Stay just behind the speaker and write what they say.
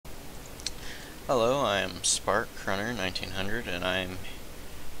Hello, I'm Spark Runner 1900, and I'm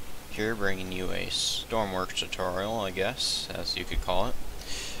here bringing you a Stormworks tutorial, I guess, as you could call it.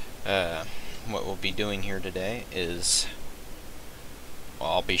 What we'll be doing here today is,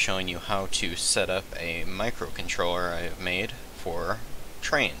 I'll be showing you how to set up a microcontroller I've made for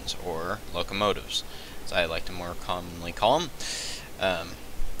trains, or locomotives, as I like to more commonly call them,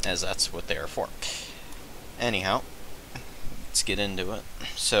 as that's what they are for. Anyhow, let's get into it.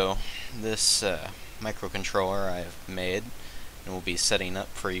 So, this microcontroller I've made and we'll be setting up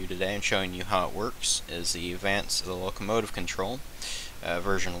for you today and showing you how it works is the Locomotive Control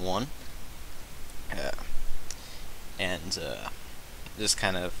version 1. Just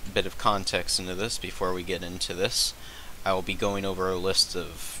kind of bit of context into this before we get into this. I will be going over a list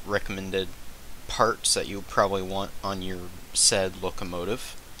of recommended parts that you probably want on your said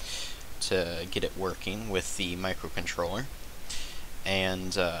locomotive to get it working with the microcontroller.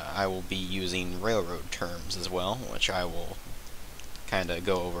 And I will be using railroad terms as well, which I will kind of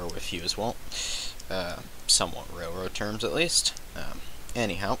go over with you as well. Somewhat railroad terms, at least.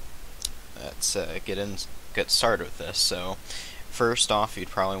 Anyhow, let's get started with this. So, first off, you'd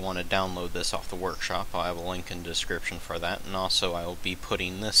probably want to download this off the workshop. I'll have a link in the description for that, and also I will be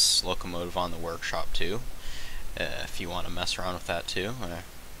putting this locomotive on the workshop too, if you want to mess around with that too.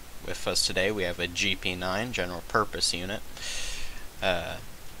 With us today, we have a GP9 General Purpose Unit.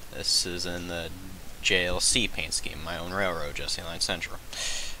 This is in the JLC paint scheme, my own railroad, Jesse Line Central.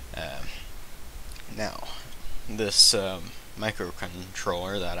 Now, this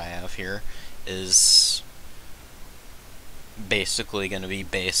microcontroller that I have here is basically going to be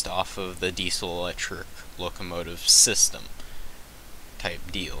based off of the diesel-electric locomotive system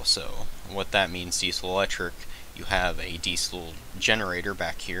type deal. So, what that means, diesel-electric, you have a diesel generator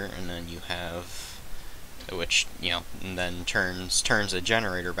back here, and then you have which, and then turns a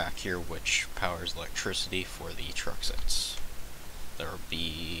generator back here, which powers electricity for the truck sets. There will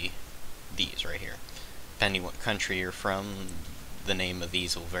be these right here. Depending what country you're from, the name of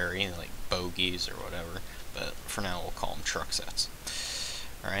these will vary, like bogies or whatever, but for now we'll call them truck sets.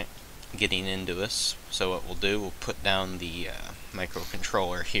 Alright, getting into this, so what we'll do, we'll put down the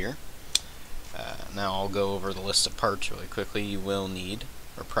microcontroller here. Now I'll go over the list of parts really quickly. You will need,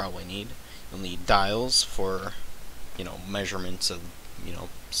 or probably need, you'll need dials for, measurements of,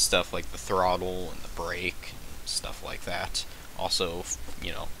 stuff like the throttle and the brake and stuff like that. Also,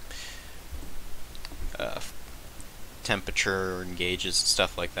 temperature and gauges and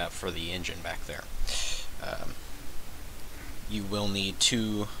stuff like that for the engine back there. You will need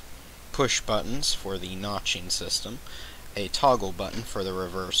 2 push buttons for the notching system, a toggle button for the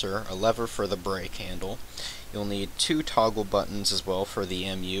reverser, a lever for the brake handle. You'll need 2 toggle buttons as well for the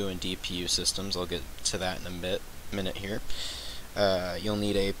MU and DPU systems. I'll get to that in a minute here. You'll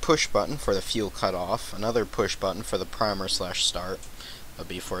need a push button for the fuel cutoff, another push button for the primer/start. That'll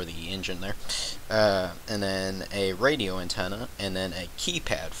be for the engine there. And then a radio antenna, and then a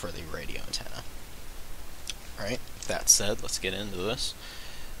keypad for the radio antenna. Alright, with that said, let's get into this.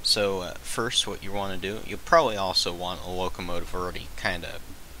 So first what you want to do, you'll probably also want a locomotive already kind of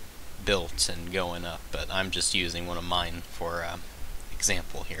built and going up, but I'm just using one of mine for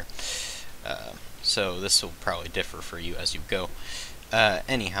example here. So this will probably differ for you as you go.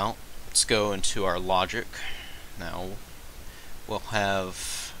 Anyhow, let's go into our logic. Now we'll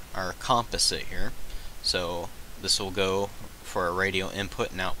have our composite here. So this will go for a radio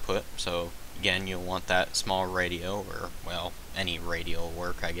input and output. So again, you'll want that small radio, or well, any radio will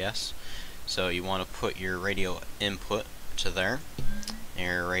work, I guess. So you want to put your radio input to there, and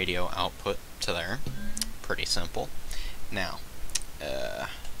your radio output to there. Pretty simple. Now,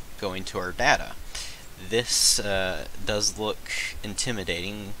 going to our data. This does look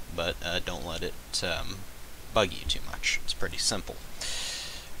intimidating, but don't let it bug you too much. It's pretty simple.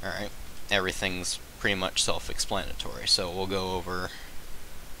 Alright, everything's pretty much self-explanatory, so we'll go over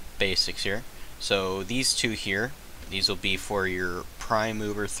basics here. So these 2 here, these will be for your prime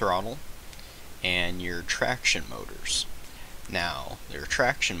mover throttle and your traction motors. Now, their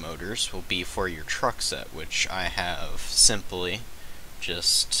traction motors will be for your truck set, which I have simply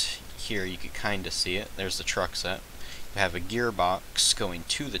just here. You can kind of see it. There's the truck set. You have a gearbox going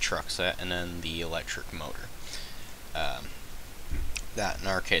to the truck set, and then the electric motor. That in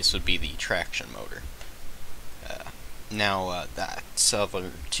our case would be the traction motor. Now, that's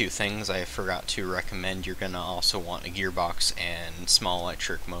other 2 things I forgot to recommend. You're going to also want a gearbox and small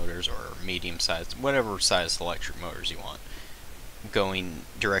electric motors, or medium-sized, whatever size electric motors you want, going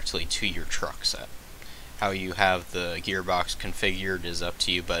directly to your truck set. How you have the gearbox configured is up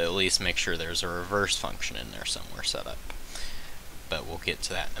to you, but at least make sure there's a reverse function in there somewhere set up. But we'll get to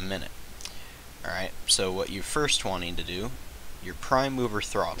that in a minute. Alright, so what you first wanting to do, your prime mover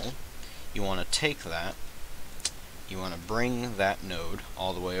throttle, you want to take that, you want to bring that node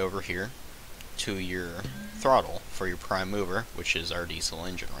all the way over here to your throttle for your prime mover, which is our diesel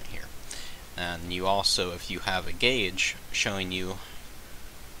engine right here. And you also, if you have a gauge showing you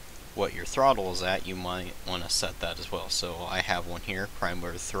what your throttle is at, you might want to set that as well. So I have one here, prime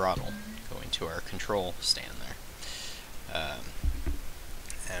mover throttle, going to our control stand there.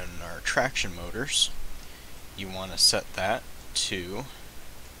 And our traction motors, you want to set that to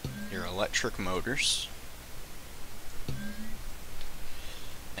your electric motors.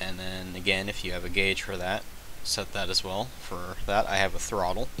 And then again, if you have a gauge for that, set that as well. For that, I have a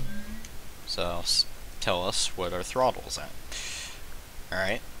throttle, so tell us what our throttle is at.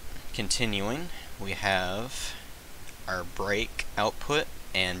 Alright, continuing, we have our brake output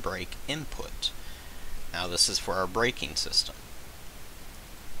and brake input. Now this is for our braking system.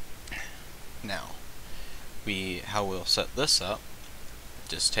 Now, how we'll set this up,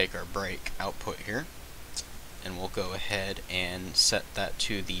 just take our brake output here, and we'll go ahead and set that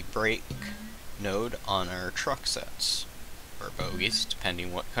to the brake node on our truck sets, or bogies,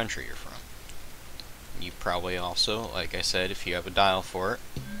 depending what country you're from. You probably also, like I said, if you have a dial for it,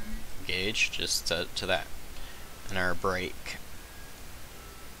 gauge, just set it to that. And our brake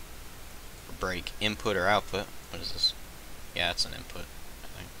input or output, what is this? Yeah, it's an input, I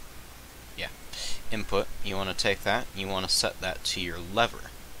think. Yeah, input, you want to take that, you want to set that to your lever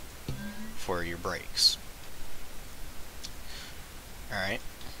for your brakes. Alright,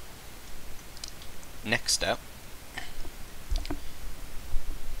 next step,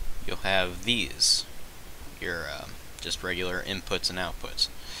 you'll have these, your just regular inputs and outputs.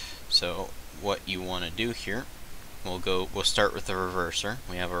 So what you want to do here, we'll start with the reverser.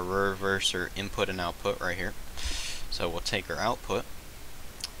 We have our reverser input and output right here. So we'll take our output,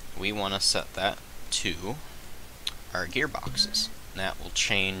 we want to set that to our gearboxes. That will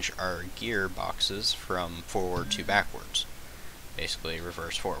change our gearboxes from forward to backwards, basically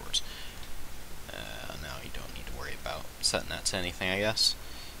reverse forwards. Now you don't need to worry about setting that to anything, I guess,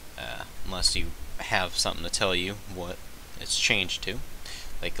 unless you have something to tell you what it's changed to,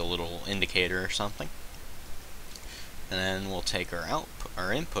 like a little indicator or something. And then we'll take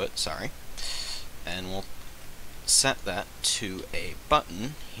our input, and we'll set that to a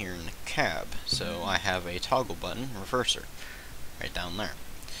button here in the cab. So I have a toggle button reverser right down there.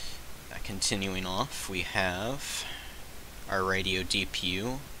 Continuing off, we have our radio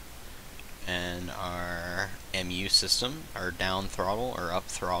DPU and our MU system, our down throttle or up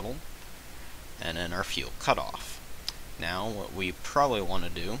throttle, and then our fuel cutoff. Now what we probably want to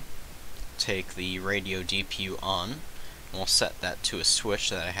do, take the radio DPU on, and we'll set that to a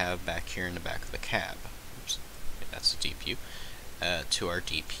switch that I have back here in the back of the cab. Oops, that's the DPU, to our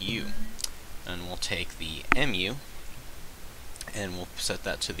DPU. And we'll take the MU and we'll set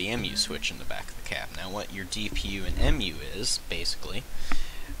that to the MU switch in the back of the cab. Now what your DPU and MU is, basically,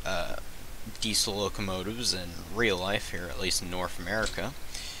 diesel locomotives in real life here, at least in North America,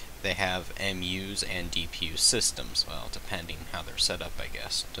 they have MUs and DPU systems, well, depending how they're set up, I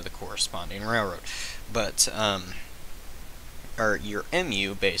guess, to the corresponding railroad. But your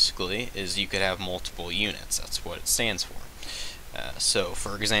MU, basically, is you could have multiple units. That's what it stands for. So,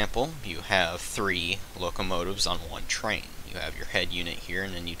 for example, you have 3 locomotives on one train. You have your head unit here,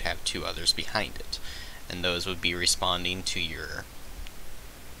 and then you'd have 2 others behind it. And those would be responding to your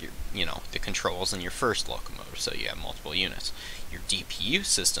the controls in your first locomotive, so you have multiple units. Your DPU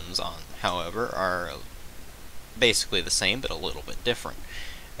systems however, are basically the same, but a little bit different.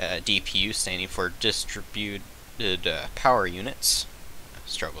 DPU standing for distributed power units.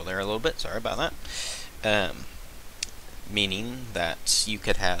 Struggle there a little bit, sorry about that. Meaning that you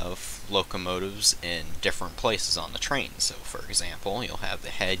could have locomotives in different places on the train. So, for example, you'll have the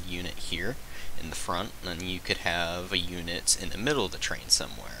head unit here in the front, and then you could have a unit in the middle of the train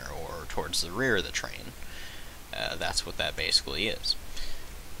somewhere, or towards the rear of the train. That's what that basically is.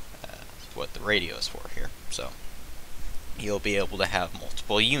 What the radio is for here. So, you'll be able to have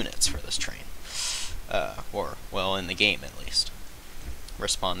multiple units for this train. Or, well, in the game at least,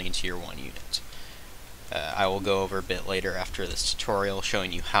 responding to your one unit. I will go over a bit later after this tutorial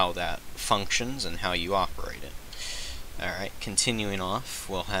showing you how that functions and how you operate it. Alright, continuing off,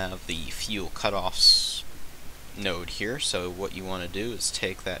 we'll have the fuel cutoffs node here. So what you want to do is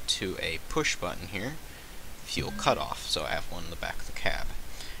take that to a push button here, fuel cutoff. So I have one in the back of the cab.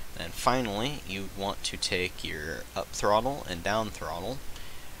 And finally, you want to take your up throttle and down throttle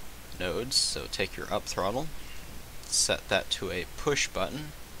nodes. So take your up throttle, set that to a push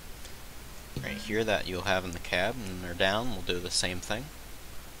button right here that you'll have in the cab, and they're down, we'll do the same thing.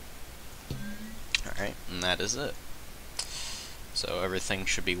 Alright, and that is it. So everything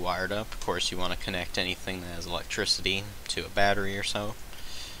should be wired up. Of course, you want to connect anything that has electricity to a battery or so.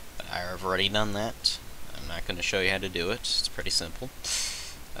 But I've already done that. I'm not going to show you how to do it. It's pretty simple.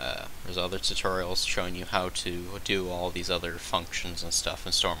 There's other tutorials showing you how to do all these other functions and stuff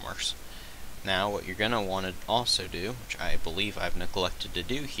in Stormworks. Now, what you're going to want to also do, which I believe I've neglected to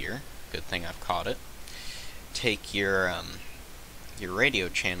do here, good thing I've caught it, take your radio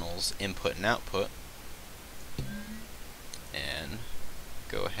channels input and output, and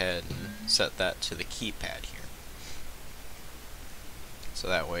go ahead and set that to the keypad here. So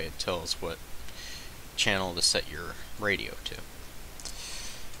that way it tells what channel to set your radio to,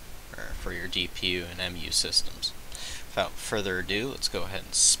 or for your GPU and MU systems. Without further ado, let's go ahead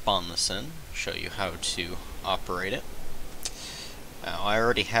and spawn this in, show you how to operate it. Now, I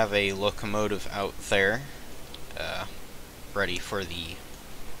already have a Locomotive out there, ready for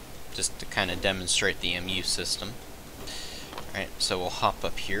just to kind of demonstrate the MU system. Alright, so we'll hop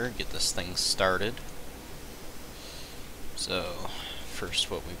up here, get this thing started. So,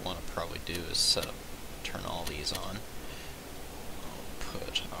 first what we want to probably do is turn all these on. We'll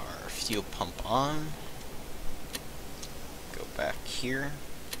put our fuel pump on. Go back here.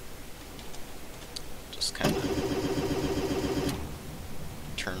 Just kind of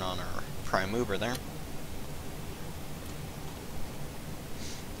turn on our prime mover there.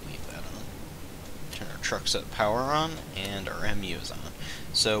 Leave that on. Turn our truck set power on, and our MU is on.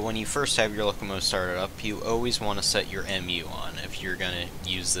 So when you first have your Locomotive started up, you always want to set your MU on if you're going to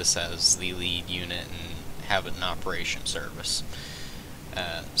use this as the lead unit and have it in operation service.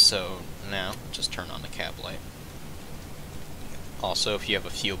 So now, just turn on the cab light. Also, if you have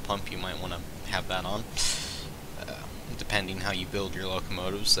a fuel pump, you might want to have that on. Depending how you build your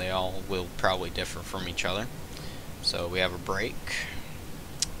locomotives, they all will probably differ from each other. So we have a brake.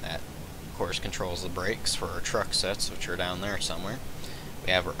 That, of course, controls the brakes for our truck sets, which are down there somewhere.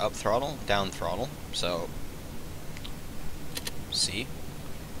 We have our up throttle, down throttle. So, see,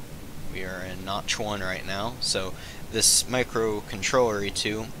 we are in notch 1 right now. So this Microcontroller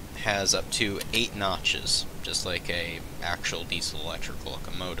E2 has up to 8 notches, just like a actual diesel electric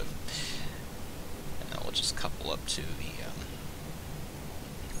locomotive. And we'll just couple up to the,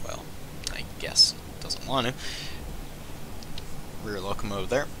 well, I guess it doesn't want to, rear locomotive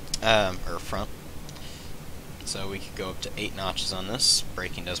there, or front. So we could go up to 8 notches on this.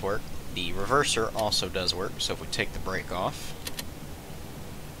 Braking does work. The reverser also does work, so if we take the brake off,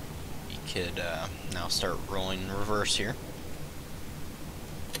 you could now start rolling in reverse here.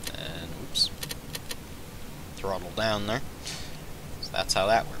 And, oops, throttle down there. So that's how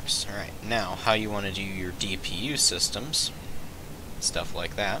that works. Alright, now how you want to do your DPU systems, stuff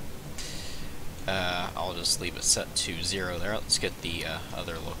like that. I'll just leave it set to 0 there. Let's get the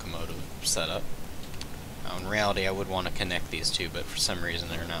other locomotive set up. Now, in reality, I would want to connect these two, but for some reason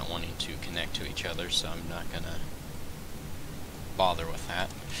they're not wanting to connect to each other, so I'm not going to bother with that.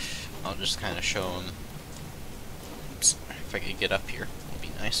 I'll just kind of show them. Oops, if I could get up here, it'd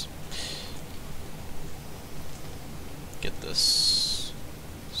be nice. Get this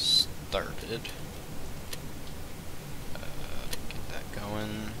started. Get that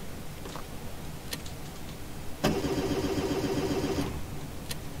going.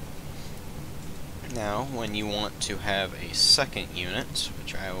 Now, when you want to have a second unit,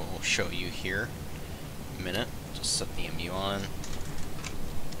 which I will show you here in a minute, just set the MU on.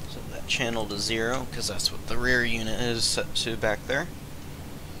 Set that channel to 0, because that's what the rear unit is set to back there.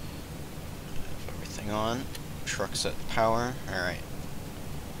 Have everything on. Truck set power. Alright.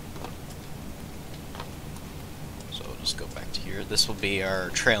 So we'll just go back to here. This will be our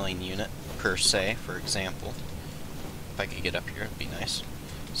trailing unit, per se, for example. If I could get up here, it'd be nice.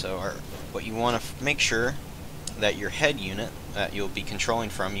 So what you want to make sure that your head unit that you'll be controlling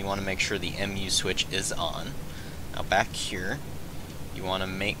from, you want to make sure the MU switch is on. Now back here, you want to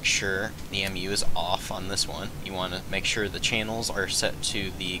make sure the MU is off on this one. You want to make sure the channels are set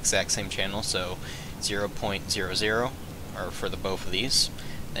to the exact same channel, so 0.00 or for the both of these.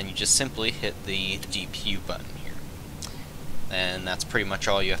 Then you just simply hit the GPU button here. And that's pretty much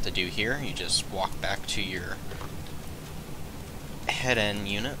all you have to do here. You just walk back to your head end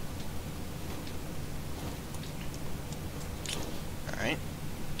unit. Alright.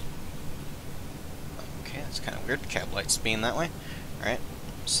 Okay, that's kind of weird. Cab lights being that way. Alright,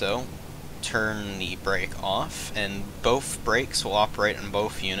 so turn the brake off, and both brakes will operate on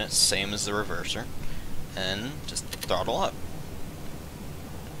both units, same as the reverser, and just throttle up.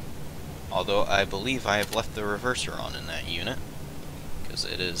 Although I believe I have left the reverser on in that unit, because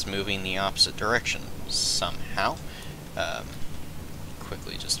it is moving the opposite direction somehow.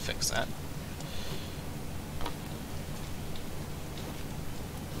 Quickly just fix that.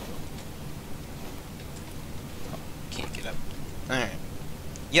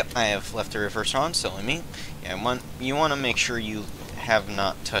 Yep, I have left the reverser on, silly me. Yeah, you want to make sure you have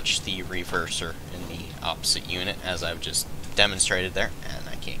not touched the reverser in the opposite unit, as I've just demonstrated there, and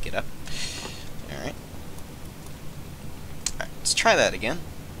I can't get up. Alright. Alright, let's try that again.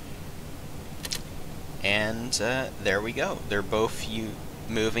 And there we go. They're both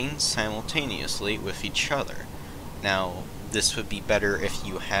moving simultaneously with each other. Now, this would be better if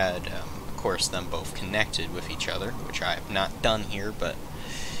you had, of course, them both connected with each other, which I have not done here, but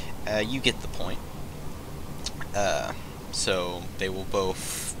you get the point. So they will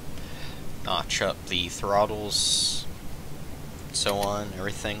both notch up the throttles, so on,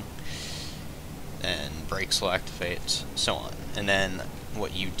 everything, and brakes will activate, so on. And then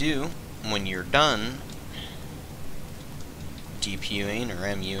what you do when you're done DPUing or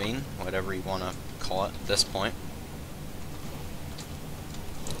MUing, whatever you want to call it at this point,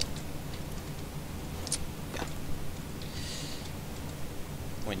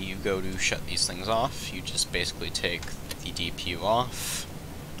 when you go to shut these things off, you just basically take the DPU off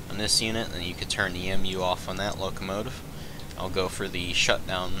on this unit, and then you could turn the MU off on that locomotive. I'll go for the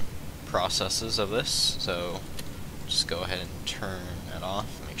shutdown processes of this, so just go ahead and turn that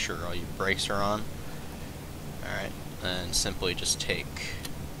off, make sure all your brakes are on. Alright, and simply just take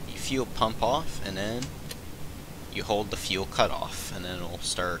the fuel pump off, and then you hold the fuel cut off, and then it'll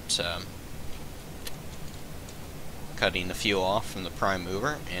start cutting the fuel off from the prime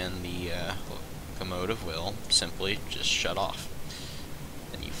mover, and the locomotive will simply just shut off.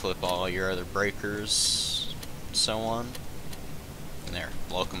 Then you flip all your other breakers, so on, and there,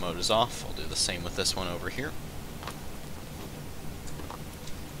 the locomotive's off. I'll do the same with this one over here,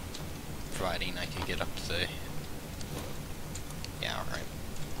 providing I can get up to the... yeah, alright.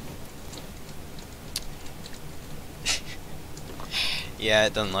 Yeah,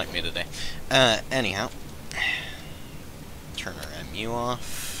 it doesn't like me today. Anyhow, turn our MU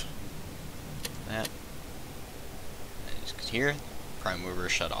off. That. And just here, prime mover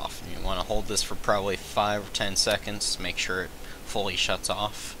shut off. And you want to hold this for probably 5 or 10 seconds to make sure it fully shuts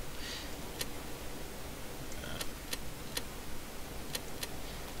off.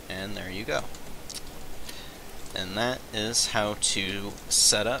 And there you go. And that is how to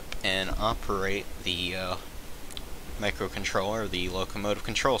set up and operate the microcontroller, the locomotive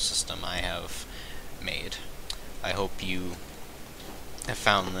control system I have made. I hope you have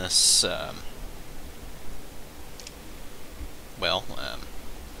found this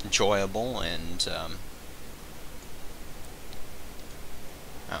enjoyable, and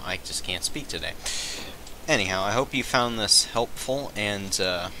I just can't speak today. Anyhow, I hope you found this helpful and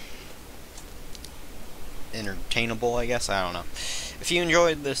entertainable, I guess. I don't know. If you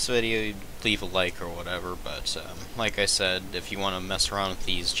enjoyed this video, leave a like or whatever, but like I said, if you want to mess around with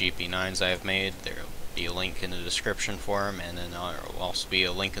these GP9s I have made, there'll be a link in the description for them, and then there'll also be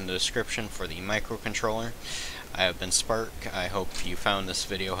a link in the description for the microcontroller. I have been Spark. I hope you found this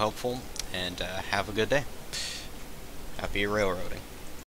video helpful, and have a good day. Happy railroading.